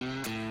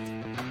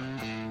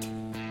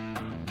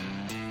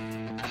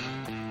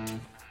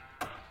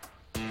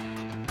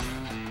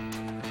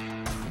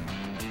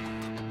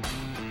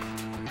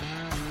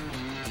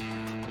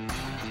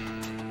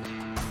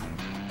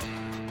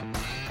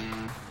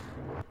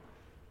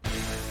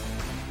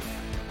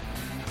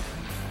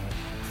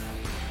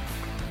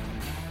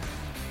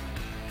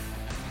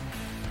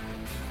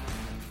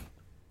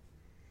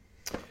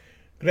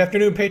Good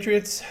afternoon,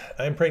 Patriots.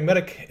 I'm Praying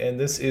Medic, and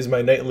this is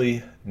my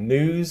nightly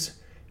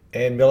news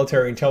and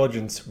military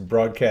intelligence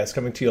broadcast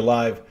coming to you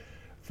live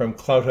from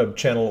CloudHub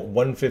Channel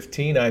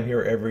 115. I'm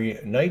here every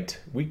night,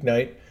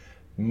 weeknight,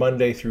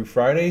 Monday through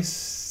Friday,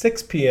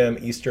 6 p.m.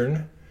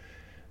 Eastern,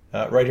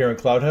 right here on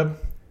CloudHub.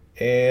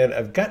 And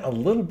I've got a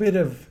little bit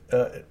of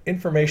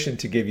information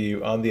to give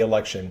you on the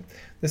election.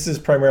 This is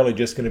primarily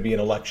just going to be an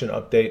election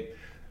update.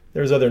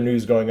 There's other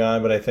news going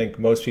on, but I think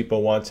most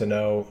people want to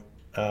know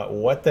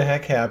what the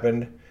heck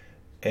happened,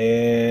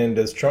 and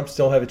does Trump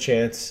still have a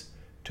chance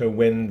to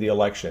win the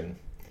election?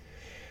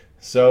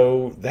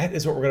 So that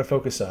is what we're going to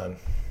focus on.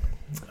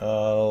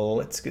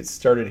 Let's get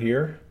started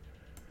here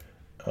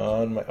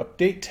on my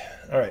update.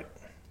 All right.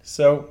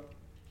 So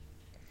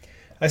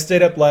I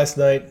stayed up last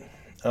night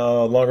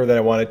longer than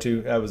I wanted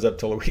to. I was up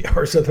till the wee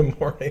hours of the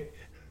morning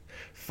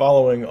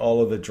following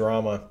all of the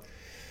drama.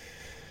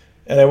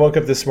 And I woke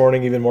up this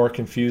morning even more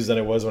confused than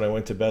I was when I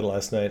went to bed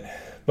last night.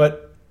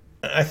 But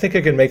I think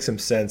I can make some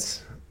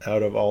sense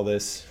out of all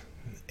this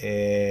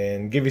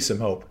and give you some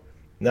hope.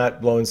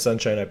 Not blowing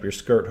sunshine up your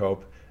skirt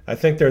hope. I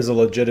think there's a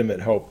legitimate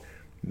hope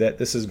that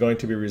this is going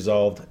to be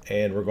resolved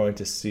and we're going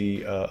to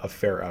see a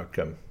fair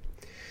outcome.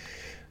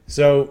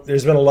 So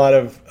there's been a lot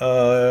of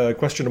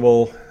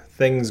questionable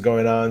things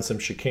going on, some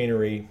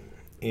chicanery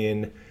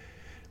in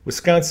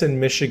Wisconsin,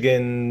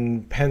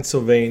 Michigan,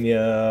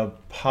 Pennsylvania,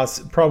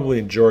 probably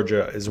in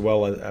Georgia as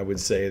well. I would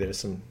say there's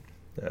some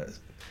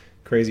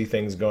crazy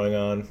things going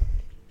on.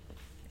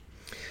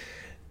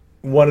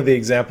 One of the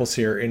examples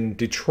here in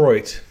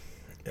Detroit,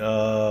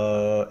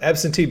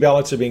 absentee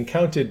ballots are being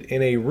counted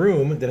in a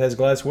room that has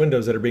glass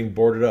windows that are being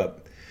boarded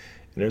up.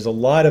 And there's a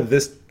lot of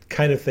this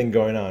kind of thing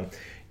going on.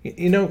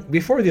 You know,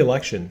 before the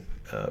election,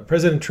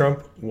 President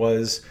Trump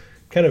was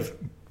kind of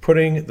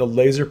putting the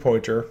laser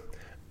pointer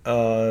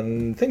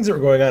on things that were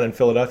going on in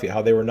Philadelphia,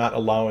 how they were not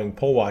allowing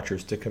poll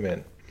watchers to come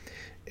in.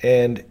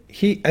 And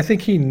I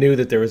think he knew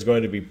that there was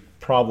going to be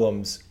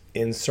problems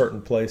in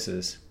certain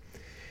places.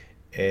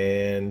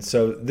 And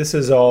so this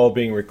is all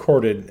being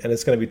recorded and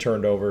it's going to be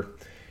turned over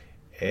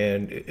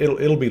and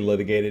it'll be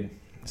litigated.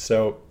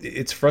 So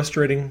it's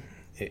frustrating,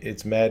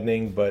 it's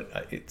maddening, but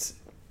I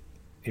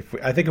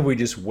think if we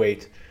just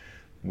wait,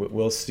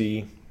 we'll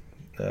see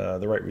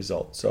the right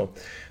result. So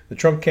the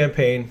Trump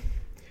campaign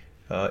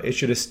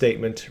issued a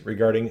statement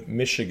regarding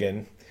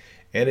Michigan,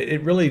 and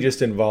it really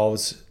just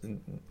involves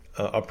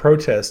a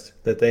protest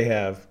that they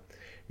have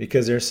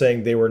because they're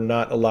saying they were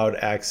not allowed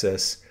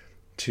access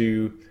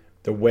to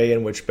the way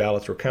in which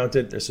ballots were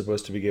counted. They're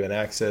supposed to be given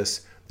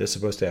access. They're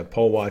supposed to have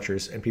poll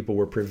watchers, and people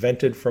were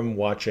prevented from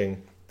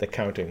watching the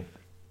counting.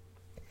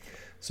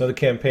 So the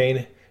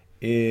campaign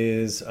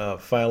is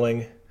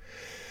filing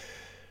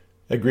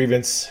a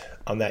grievance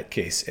on that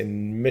case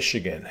in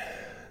Michigan.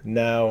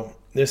 Now,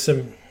 there's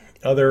some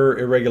other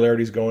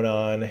irregularities going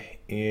on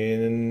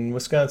in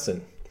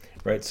Wisconsin,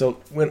 right? So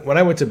when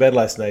I went to bed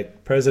last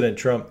night, President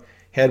Trump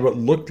had what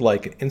looked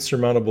like an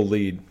insurmountable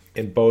lead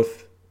in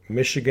both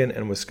Michigan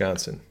and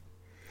Wisconsin.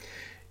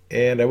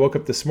 And I woke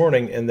up this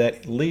morning and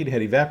that lead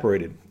had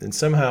evaporated. And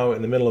somehow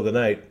in the middle of the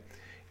night,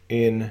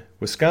 in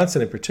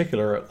Wisconsin in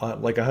particular,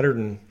 like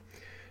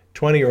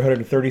 120 or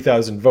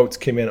 130,000 votes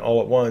came in all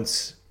at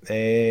once,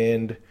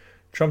 and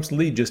Trump's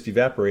lead just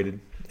evaporated,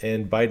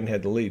 and Biden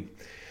had the lead.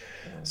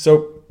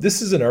 So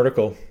this is an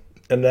article,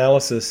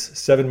 Analysis,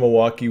 7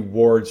 Milwaukee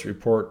Wards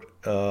Report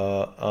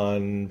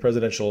on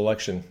Presidential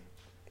Election.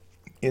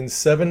 In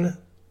 7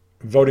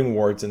 voting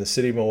wards in the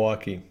city of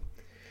Milwaukee,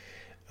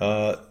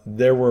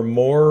 there were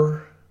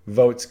more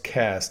votes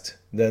cast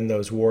than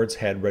those wards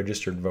had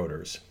registered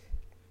voters.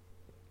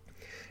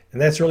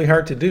 And that's really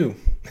hard to do,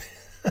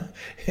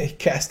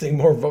 casting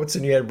more votes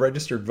than you had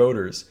registered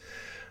voters.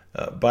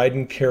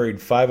 Biden carried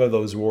 5 of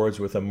those wards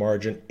with a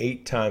margin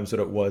 8 times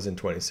what it was in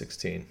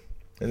 2016.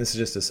 And this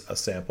is just a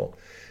sample.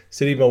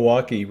 City of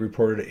Milwaukee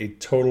reported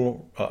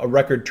a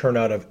record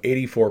turnout of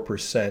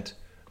 84%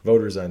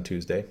 voters on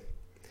Tuesday.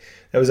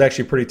 That was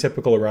actually pretty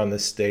typical around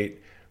this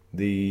state.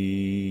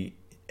 The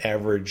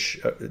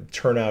average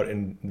turnout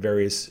in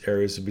various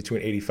areas is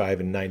between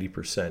 85 and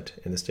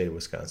 90% in the state of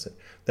Wisconsin.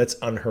 That's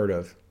unheard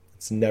of.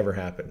 It's never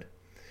happened.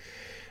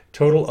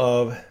 Total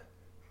of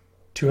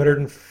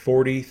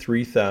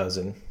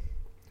 243,000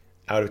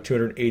 out of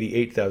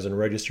 288,000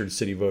 registered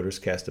city voters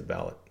cast a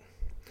ballot.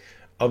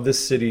 Of the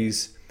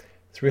city's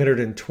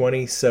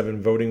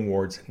 327 voting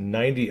wards,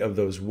 90 of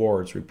those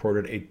wards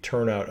reported a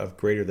turnout of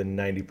greater than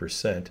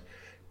 90%.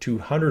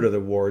 200 of the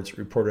wards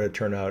reported a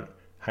turnout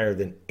higher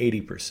than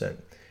 80%.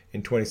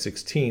 In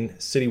 2016,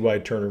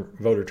 citywide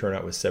voter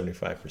turnout was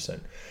 75%.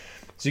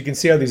 So you can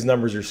see how these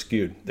numbers are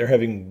skewed. They're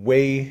having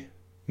way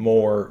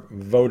more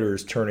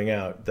voters turning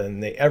out than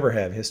they ever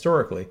have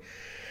historically.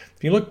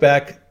 If you look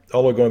back,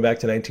 all the way going back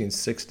to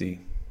 1960,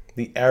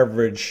 the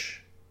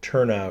average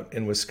turnout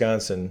in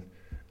Wisconsin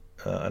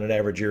on an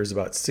average year is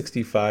about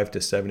 65 to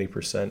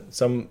 70%.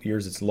 Some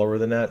years it's lower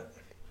than that.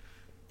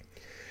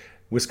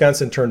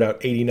 Wisconsin turned out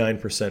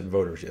 89%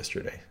 voters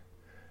yesterday.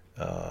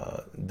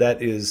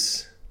 That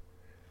is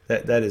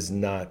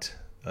not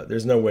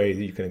There's no way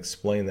that you can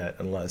explain that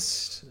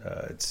unless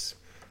it's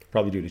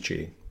probably due to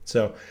cheating.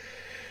 So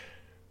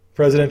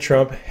President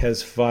Trump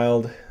has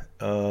filed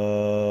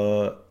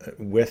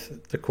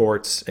with the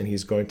courts, and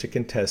he's going to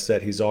contest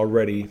that. He's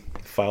already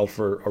filed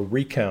for a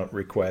recount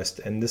request,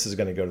 and this is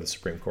going to go to the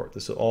Supreme Court.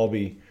 This will all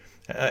be,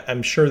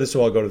 I'm sure this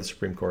will all go to the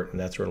Supreme Court, and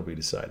that's where it'll be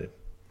decided.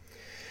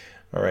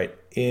 All right,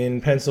 in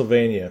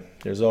Pennsylvania,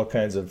 there's all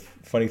kinds of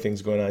funny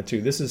things going on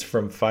too. This is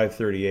from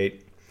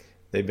 538.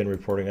 They've been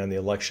reporting on the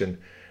election.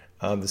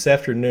 This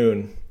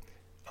afternoon,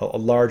 a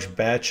large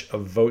batch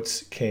of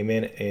votes came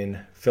in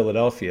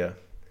Philadelphia.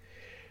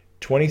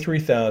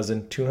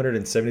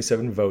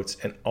 23,277 votes,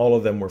 and all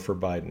of them were for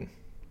Biden.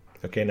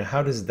 Okay, now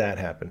how does that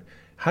happen?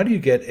 How do you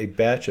get a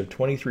batch of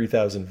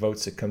 23,000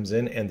 votes that comes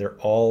in and they're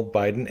all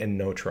Biden and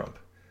no Trump?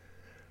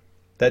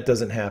 That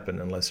doesn't happen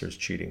unless there's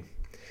cheating.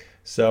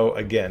 So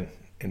again,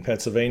 in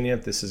Pennsylvania,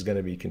 this is going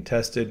to be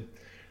contested.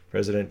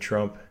 President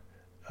Trump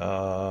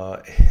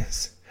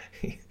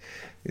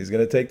he's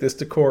going to take this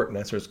to court, and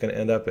that's where it's going to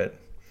end up at.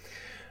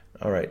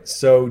 All right,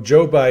 so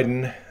Joe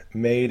Biden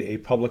made a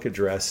public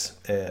address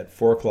at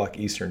 4 o'clock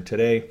Eastern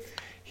today.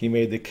 He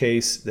made the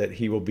case that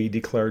he will be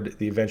declared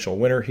the eventual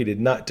winner. He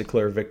did not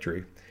declare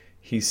victory.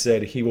 He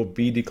said he will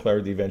be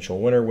declared the eventual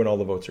winner when all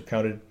the votes are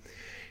counted.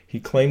 He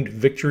claimed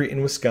victory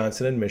in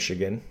Wisconsin and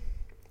Michigan,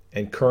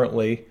 and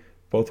currently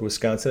both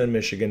Wisconsin and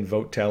Michigan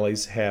vote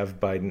tallies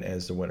have Biden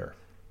as the winner.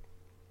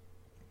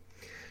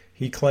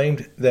 He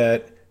claimed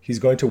that he's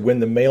going to win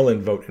the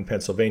mail-in vote in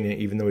Pennsylvania,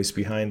 even though he's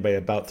behind by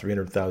about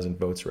 300,000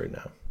 votes right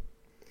now.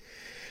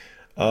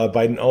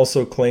 Biden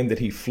also claimed that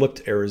he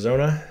flipped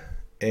Arizona,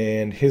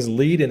 and his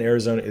lead in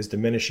Arizona is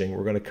diminishing.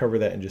 We're going to cover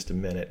that in just a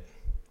minute.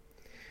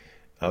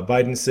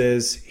 Biden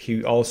says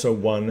he also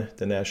won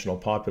the national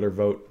popular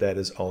vote. That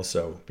is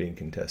also being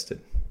contested.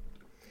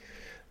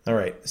 All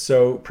right,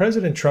 so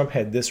President Trump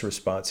had this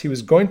response. He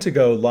was going to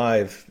go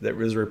live. There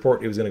was a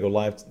report he was going to go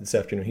live this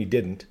afternoon. He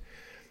didn't.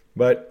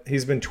 But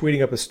he's been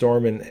tweeting up a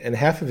storm, and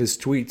half of his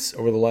tweets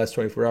over the last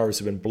 24 hours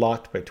have been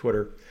blocked by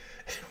Twitter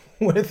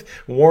with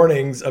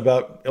warnings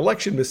about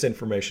election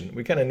misinformation.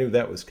 We kind of knew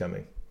that was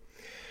coming.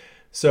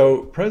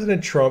 So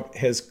President Trump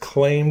has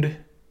claimed,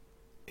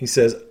 he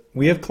says,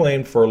 we have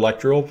claimed for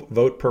electoral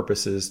vote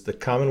purposes the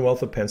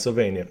Commonwealth of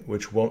Pennsylvania,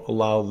 which won't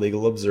allow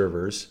legal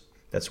observers.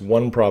 That's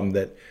one problem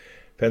that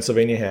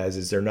Pennsylvania has,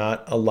 is they're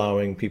not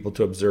allowing people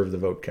to observe the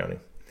vote counting.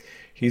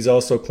 He's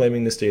also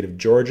claiming the state of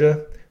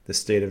Georgia, the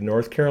state of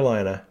North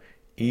Carolina,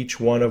 each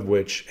one of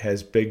which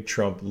has big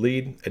Trump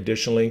lead.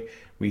 Additionally,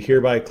 we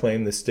hereby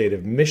claim the state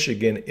of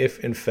Michigan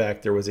if, in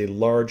fact, there was a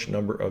large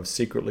number of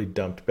secretly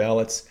dumped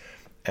ballots,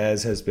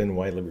 as has been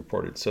widely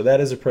reported. So that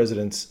is a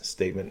president's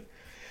statement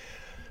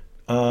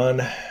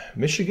on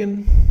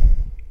Michigan,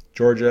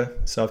 Georgia,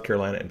 South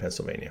Carolina, and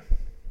Pennsylvania.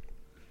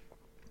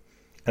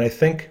 And I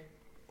think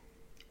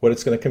what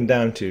it's going to come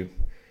down to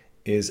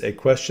is a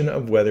question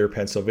of whether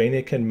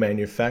Pennsylvania can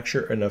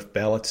manufacture enough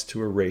ballots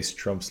to erase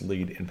Trump's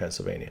lead in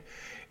Pennsylvania.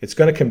 It's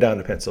going to come down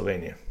to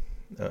Pennsylvania,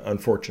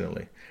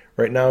 unfortunately.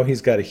 Right now,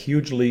 he's got a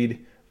huge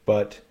lead,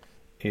 but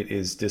it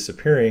is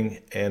disappearing.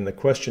 And the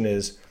question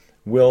is,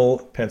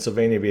 will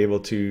Pennsylvania be able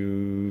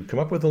to come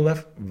up with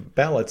enough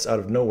ballots out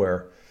of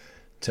nowhere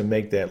to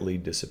make that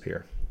lead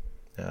disappear?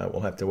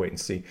 We'll have to wait and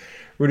see.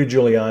 Rudy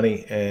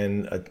Giuliani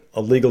and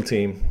a legal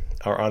team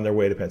are on their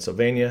way to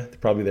Pennsylvania. They're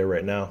probably there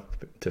right now,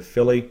 to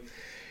Philly.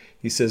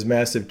 He says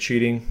massive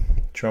cheating.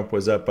 Trump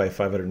was up by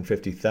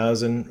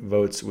 550,000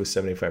 votes with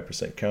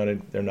 75%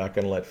 counted. They're not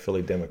going to let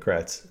Philly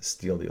Democrats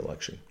steal the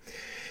election.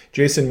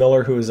 Jason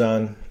Miller, who is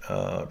on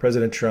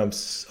President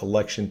Trump's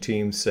election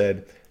team,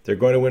 said they're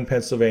going to win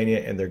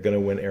Pennsylvania and they're going to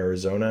win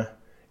Arizona,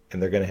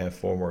 and they're going to have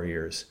 4 more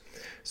years.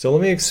 So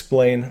let me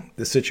explain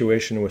the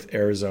situation with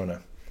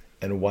Arizona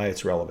and why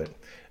it's relevant.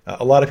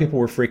 A lot of people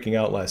were freaking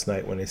out last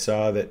night when they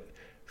saw that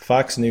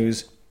Fox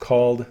News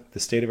called the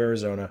state of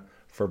Arizona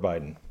for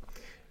Biden.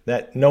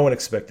 That no one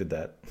expected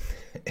that.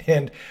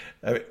 And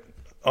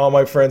all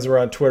my friends were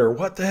on Twitter,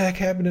 what the heck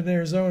happened in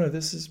Arizona?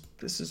 This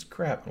is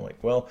crap. I'm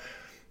like, well,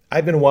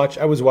 I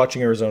was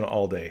watching Arizona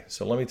all day.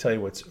 So let me tell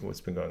you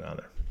what's been going on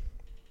there.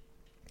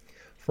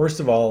 First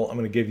of all, I'm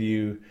going to give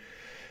you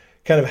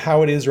kind of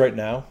how it is right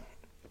now.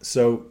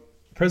 So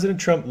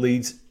President Trump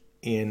leads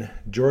in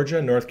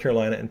Georgia, North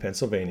Carolina, and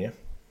Pennsylvania.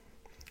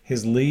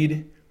 His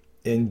lead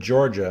in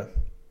Georgia,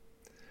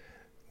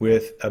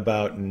 with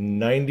about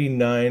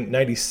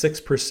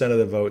 96% of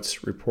the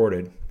votes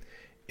reported,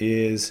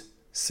 is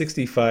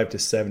 65 to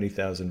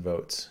 70,000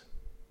 votes.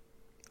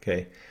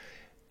 Okay.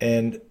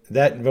 And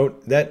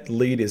that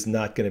lead is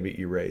not going to be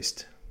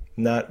erased.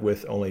 Not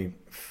with only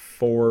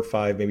 4,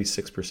 5, maybe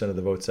 6% of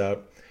the votes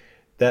out.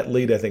 That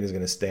lead, I think, is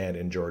going to stand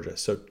in Georgia.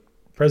 So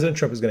President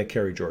Trump is going to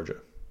carry Georgia.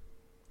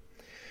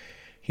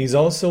 He's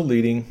also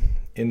leading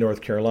in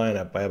North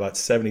Carolina by about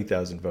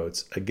 70,000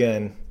 votes.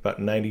 Again, about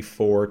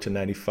 94 to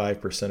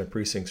 95% of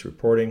precincts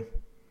reporting.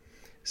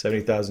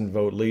 70,000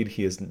 vote lead.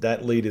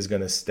 That lead is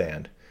going to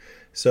stand.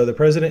 So the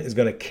president is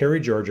going to carry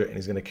Georgia and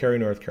he's going to carry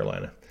North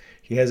Carolina.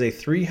 He has a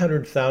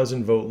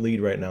 300,000 vote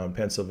lead right now in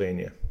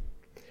Pennsylvania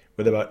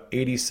with about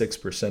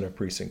 86% of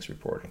precincts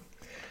reporting.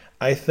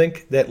 I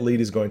think that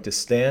lead is going to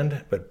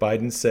stand, but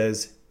Biden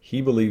says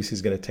he believes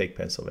he's going to take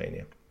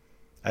Pennsylvania.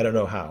 I don't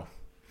know how.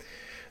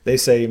 They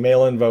say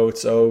mail-in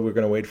votes. Oh, we're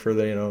going to wait for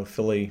the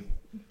Philly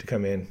to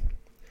come in.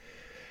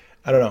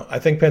 I don't know. I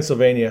think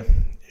Pennsylvania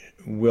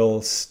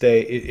will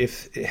stay.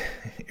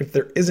 If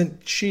there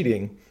isn't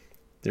cheating,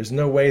 there's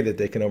no way that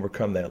they can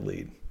overcome that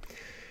lead.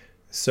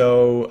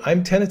 So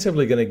I'm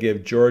tentatively going to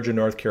give Georgia,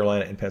 North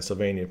Carolina, and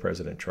Pennsylvania to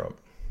President Trump.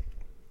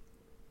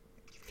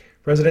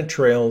 President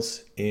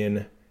trails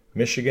in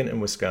Michigan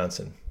and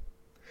Wisconsin.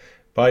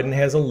 Biden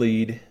has a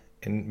lead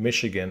in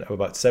Michigan of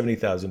about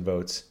 70,000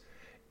 votes,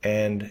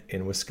 and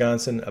in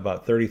Wisconsin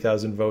about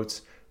 30,000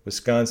 votes.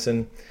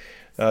 Wisconsin,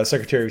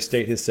 Secretary of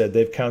State has said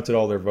they've counted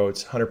all their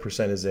votes,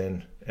 100% is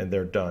in, and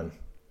they're done.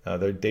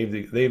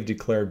 They've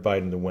declared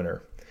Biden the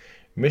winner.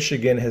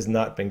 Michigan has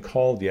not been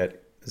called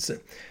yet.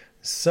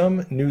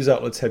 Some news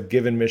outlets have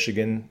given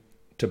Michigan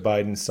to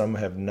Biden, some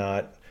have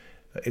not.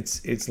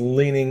 It's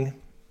leaning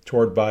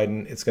toward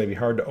Biden. It's going to be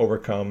hard to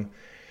overcome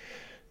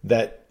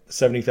that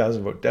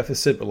 70,000 vote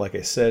deficit, but like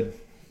I said,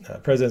 the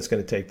president's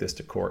going to take this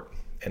to court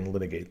and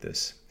litigate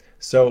this.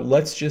 So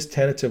let's just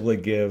tentatively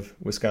give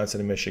Wisconsin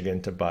and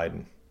Michigan to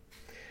Biden.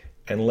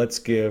 And let's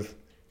give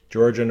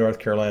Georgia, North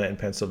Carolina, and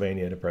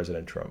Pennsylvania to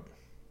President Trump.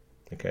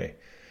 Okay.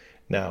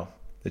 Now,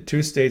 the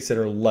two states that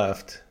are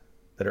left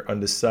that are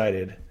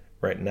undecided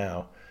right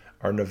now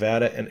are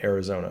Nevada and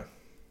Arizona.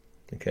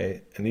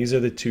 Okay. And these are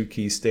the two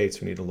key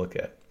states we need to look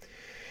at.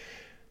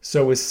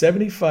 So with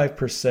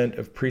 75%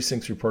 of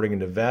precincts reporting in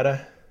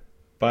Nevada,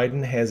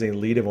 Biden has a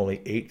lead of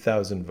only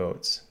 8,000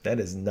 votes.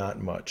 That is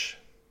not much.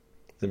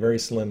 It's a very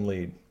slim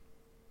lead.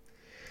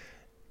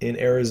 In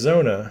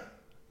Arizona,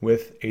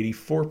 with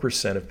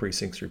 84% of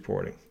precincts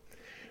reporting,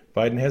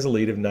 Biden has a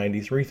lead of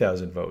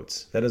 93,000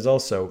 votes. That is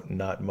also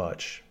not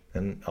much,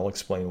 and I'll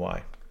explain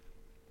why.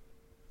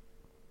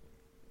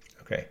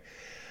 Okay.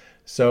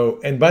 So,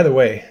 and by the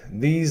way,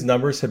 these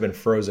numbers have been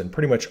frozen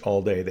pretty much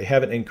all day. They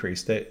haven't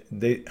increased. I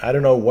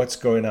don't know what's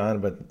going on,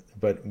 but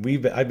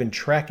I've been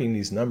tracking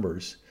these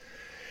numbers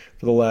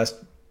for the last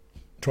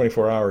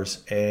 24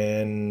 hours,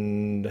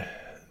 and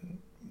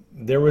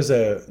there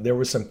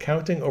was some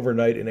counting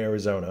overnight in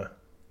Arizona.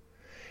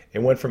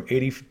 It went from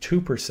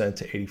 82%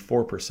 to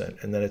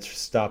 84%, and then it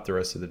stopped the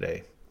rest of the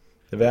day.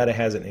 Nevada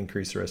hasn't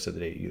increased the rest of the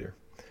day either.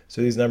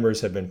 So these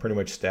numbers have been pretty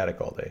much static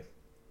all day.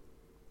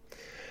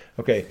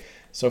 Okay,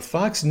 so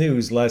Fox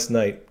News last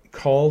night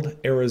called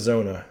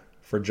Arizona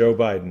for Joe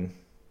Biden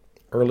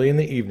early in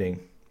the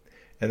evening,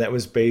 and that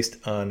was based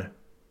on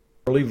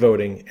early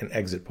voting and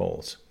exit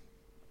polls.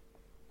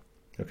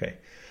 Okay,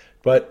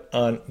 but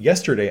on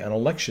yesterday, on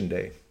Election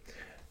Day,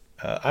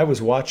 I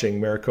was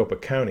watching Maricopa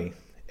County,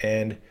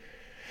 and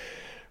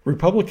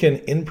Republican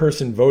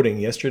in-person voting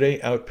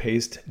yesterday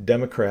outpaced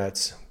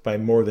Democrats by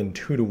more than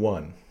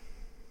 2-1.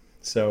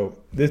 So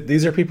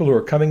these are people who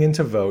are coming in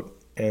to vote,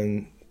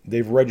 and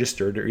they've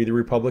registered. They're either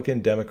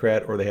Republican,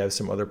 Democrat, or they have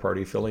some other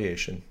party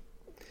affiliation.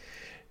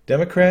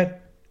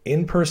 Democrat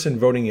in-person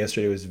voting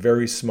yesterday was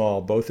very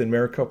small, both in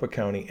Maricopa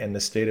County and the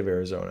state of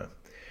Arizona.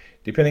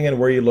 Depending on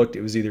where you looked,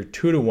 it was either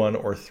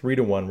 2-1 or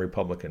 3-1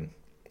 Republican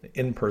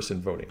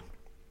in-person voting.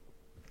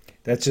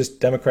 That's just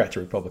Democrat to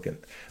Republican.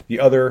 The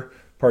other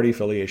party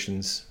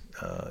affiliations,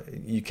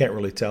 you can't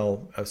really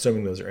tell,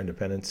 assuming those are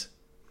independents.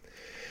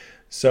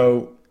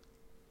 So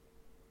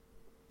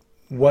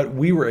what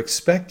we were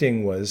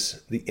expecting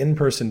was the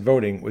in-person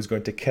voting was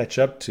going to catch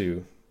up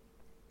to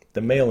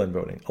the mail-in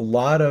voting. A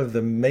lot of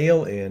the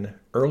mail-in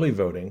early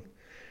voting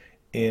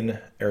in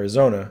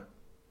Arizona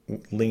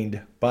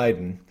leaned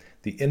Biden.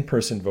 The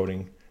in-person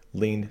voting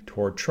leaned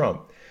toward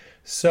Trump.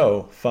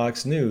 So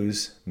Fox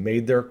News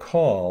made their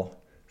call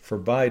for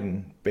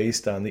Biden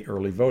based on the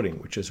early voting,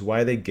 which is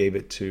why they gave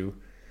it to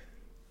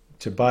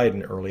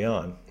Biden early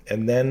on.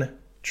 And then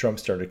Trump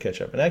started to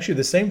catch up. And actually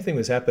the same thing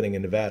was happening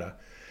in Nevada.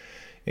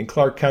 In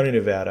Clark County,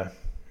 Nevada,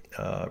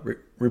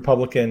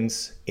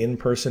 Republicans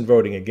in-person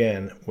voting,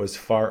 again, was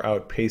far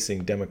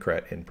outpacing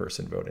Democrat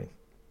in-person voting.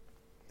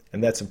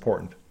 And that's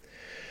important.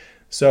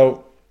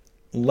 So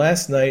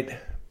last night,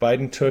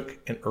 Biden took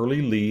an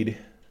early lead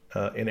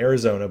in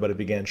Arizona, but it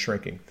began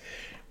shrinking.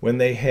 When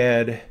they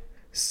had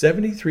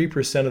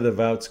 73% of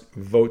the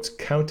votes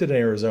counted in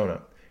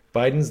Arizona,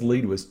 Biden's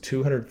lead was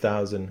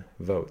 200,000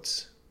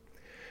 votes.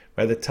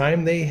 By the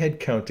time they had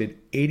counted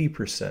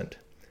 80%,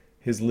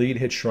 his lead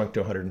had shrunk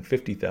to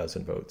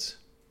 150,000 votes.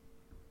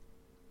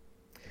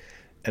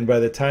 And by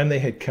the time they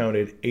had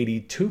counted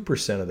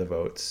 82% of the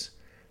votes,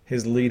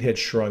 his lead had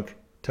shrunk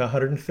to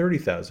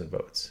 130,000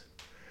 votes.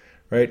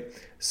 Right?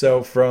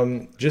 So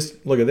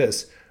just look at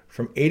this,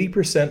 from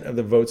 80% of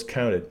the votes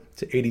counted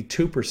to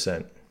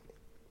 82%,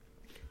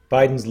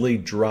 Biden's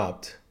lead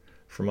dropped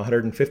from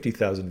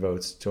 150,000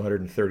 votes to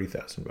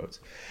 130,000 votes.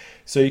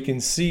 So you can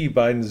see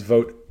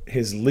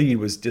his lead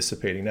was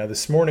dissipating. Now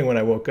this morning when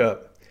I woke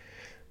up,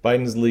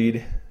 Biden's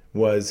lead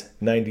was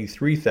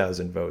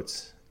 93,000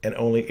 votes, and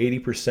only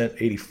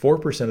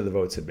 84% of the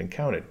votes had been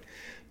counted.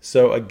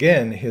 So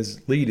again,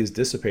 his lead is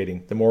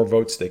dissipating the more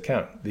votes they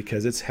count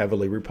because it's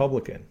heavily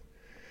Republican.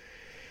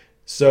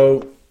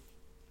 So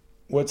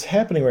what's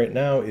happening right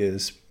now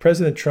is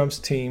President Trump's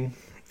team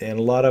and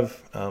a lot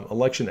of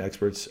election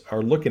experts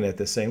are looking at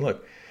this saying,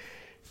 look,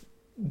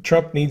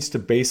 Trump needs to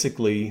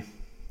basically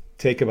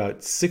take about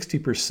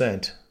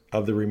 60%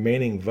 of the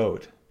remaining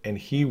vote, and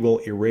he will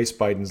erase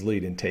Biden's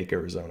lead and take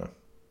Arizona.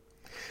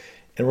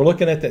 And we're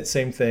looking at that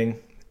same thing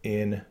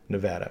in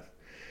Nevada.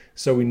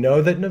 So we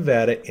know that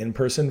Nevada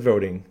in-person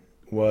voting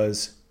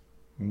was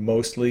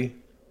mostly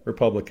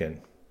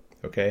Republican,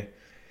 okay?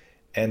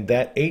 And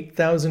that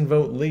 8,000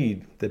 vote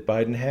lead that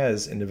Biden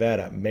has in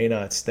Nevada may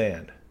not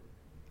stand.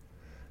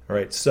 All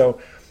right,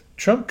 so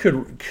Trump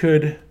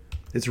could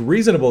it's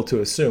reasonable to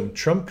assume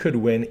Trump could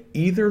win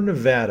either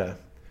Nevada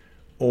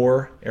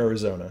or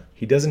Arizona.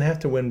 He doesn't have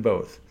to win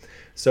both.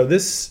 So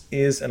this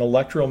is an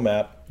electoral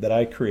map that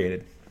I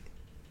created.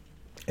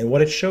 And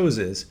what it shows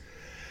is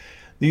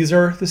these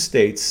are the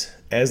states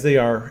as they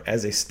are,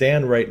 as they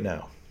stand right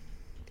now.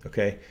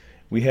 Okay,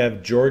 we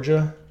have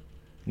Georgia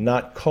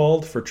not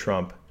called for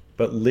Trump,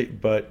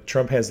 but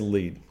Trump has the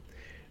lead.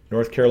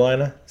 North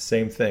Carolina,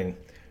 same thing.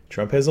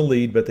 Trump has a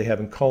lead, but they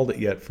haven't called it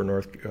yet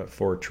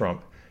for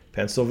Trump.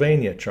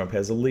 Pennsylvania, Trump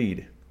has a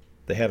lead.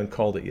 They haven't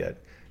called it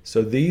yet.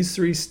 So these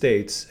three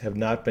states have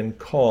not been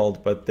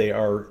called, but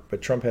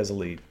Trump has a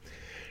lead.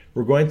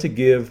 We're going to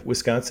give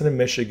Wisconsin and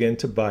Michigan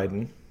to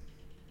Biden.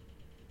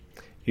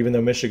 Even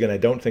though Michigan I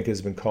don't think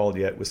has been called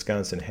yet,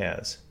 Wisconsin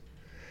has.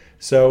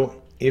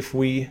 So if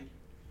we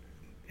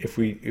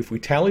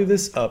tally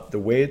this up the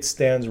way it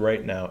stands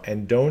right now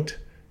and don't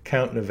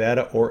count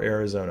Nevada or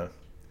Arizona,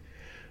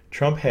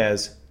 Trump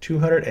has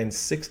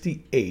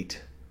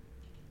 268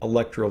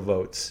 electoral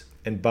votes,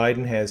 and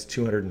Biden has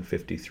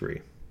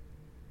 253.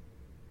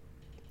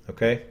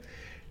 Okay?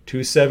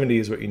 270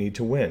 is what you need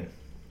to win.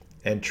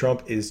 And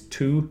Trump is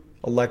 2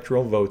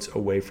 electoral votes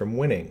away from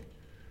winning.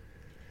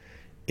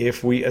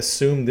 If we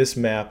assume this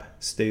map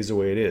stays the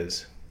way it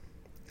is.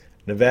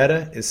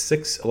 Nevada is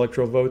 6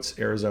 electoral votes,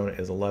 Arizona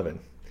is 11.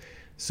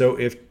 So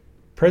if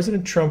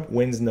President Trump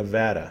wins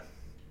Nevada,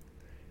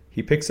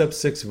 he picks up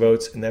 6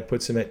 votes, and that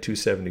puts him at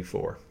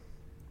 274.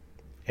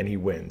 And he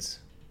wins.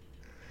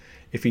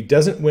 If he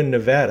doesn't win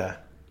Nevada,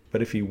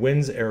 but if he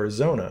wins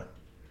Arizona,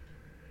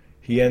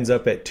 he ends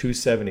up at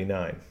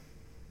 279.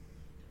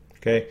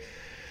 Okay?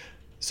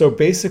 So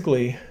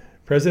basically,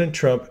 President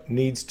Trump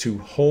needs to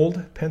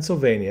hold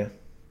Pennsylvania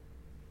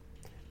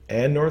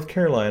and North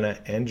Carolina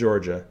and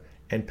Georgia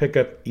and pick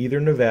up either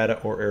Nevada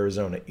or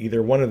Arizona.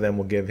 Either one of them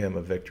will give him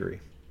a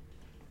victory.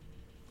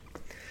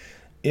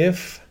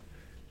 If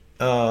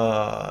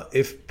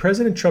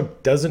President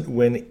Trump doesn't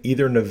win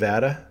either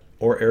Nevada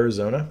or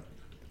Arizona,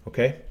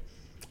 okay,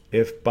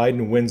 if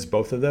Biden wins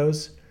both of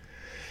those,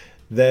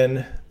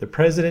 then the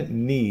president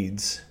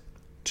needs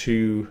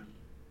to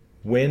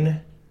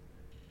win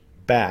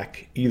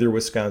back either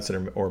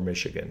Wisconsin or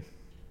Michigan.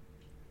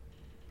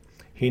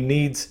 He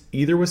needs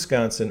either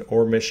Wisconsin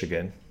or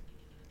Michigan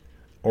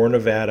or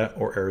Nevada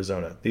or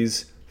Arizona.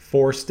 These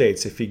 4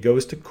 states, if he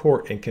goes to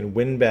court and can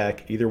win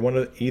back either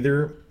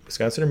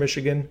Wisconsin or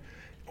Michigan,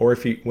 or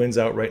if he wins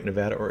outright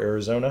Nevada or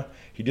Arizona,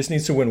 he just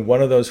needs to win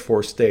one of those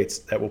 4 states.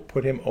 That will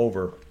put him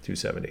over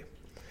 270.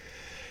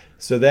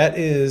 So that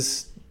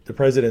is the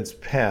president's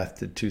path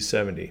to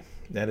 270.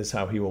 That is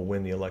how he will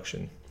win the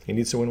election. He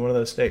needs to win one of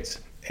those states.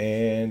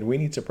 And we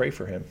need to pray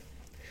for him.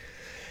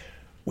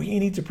 We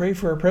need to pray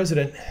for our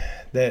president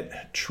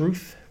that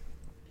truth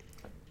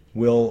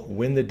will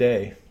win the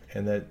day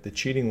and that the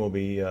cheating will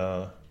be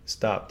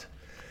stopped.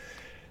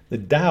 The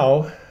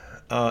Dow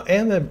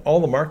and all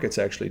the markets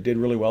actually did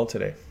really well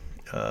today.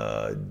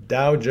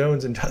 Dow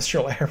Jones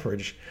Industrial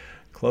Average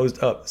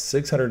closed up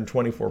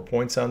 624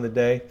 points on the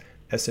day.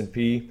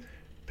 S&P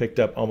picked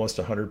up almost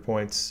 100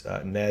 points.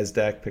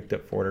 NASDAQ picked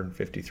up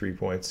 453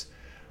 points.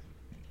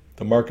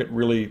 The market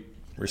really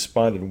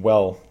responded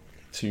well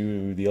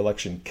to the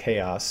election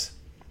chaos.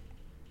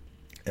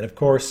 And of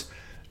course,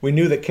 we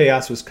knew that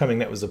chaos was coming.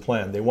 That was the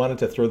plan. They wanted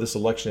to throw this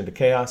election into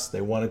chaos.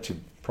 They wanted to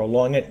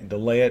prolong it,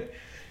 delay it,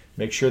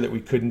 make sure that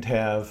we couldn't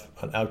have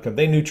an outcome.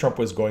 They knew Trump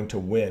was going to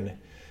win.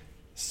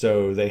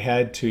 So they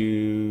had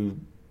to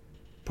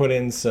put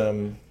in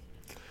some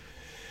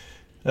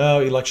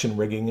election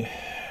rigging.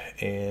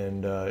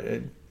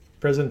 And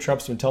President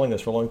Trump's been telling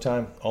us for a long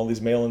time, all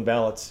these mail-in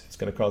ballots, it's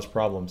going to cause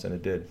problems, and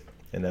it did.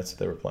 And that's what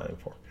they were planning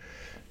for.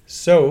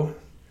 So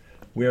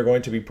we are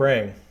going to be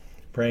praying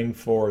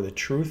for the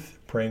truth,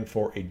 praying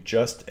for a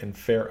just and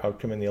fair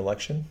outcome in the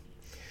election.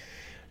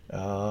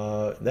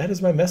 That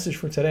is my message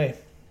for today.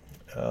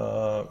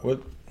 I'm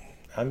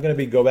going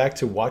to go back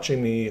to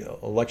watching the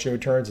election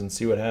returns and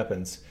see what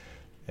happens.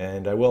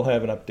 And I will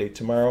have an update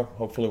tomorrow.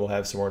 Hopefully we'll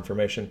have some more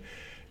information.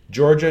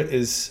 Georgia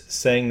is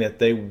saying that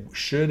they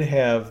should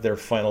have their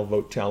final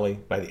vote tally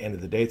by the end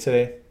of the day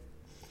today.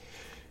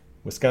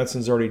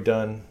 Wisconsin's already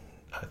done.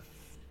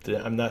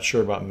 I'm not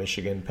sure about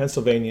Michigan.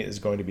 Pennsylvania is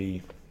going to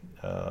be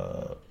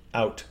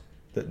out.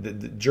 The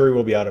jury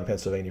will be out in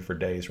Pennsylvania for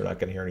days. We're not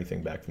going to hear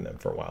anything back from them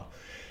for a while.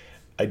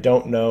 I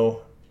don't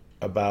know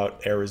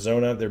about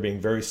Arizona. They're being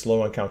very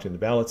slow on counting the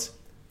ballots.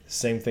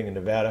 Same thing in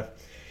Nevada.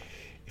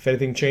 If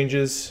anything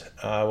changes,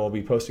 I will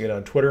be posting it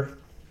on Twitter.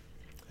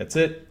 That's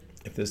it.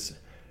 If this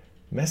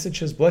message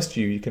has blessed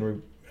you, you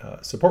can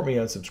support me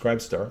on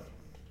Subscribestar.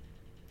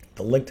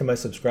 The link to my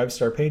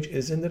Subscribestar page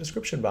is in the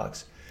description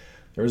box.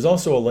 There is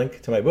also a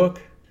link to my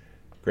book,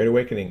 Great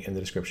Awakening, in the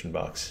description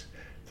box.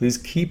 Please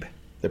keep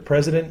the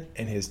president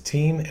and his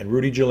team and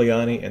Rudy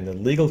Giuliani and the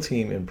legal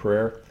team in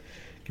prayer.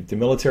 Keep the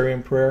military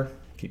in prayer.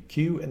 Keep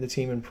Q and the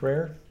team in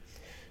prayer.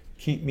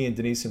 Keep me and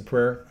Denise in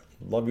prayer.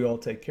 Love you all.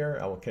 Take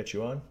care. I will catch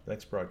you on the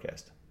next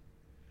broadcast.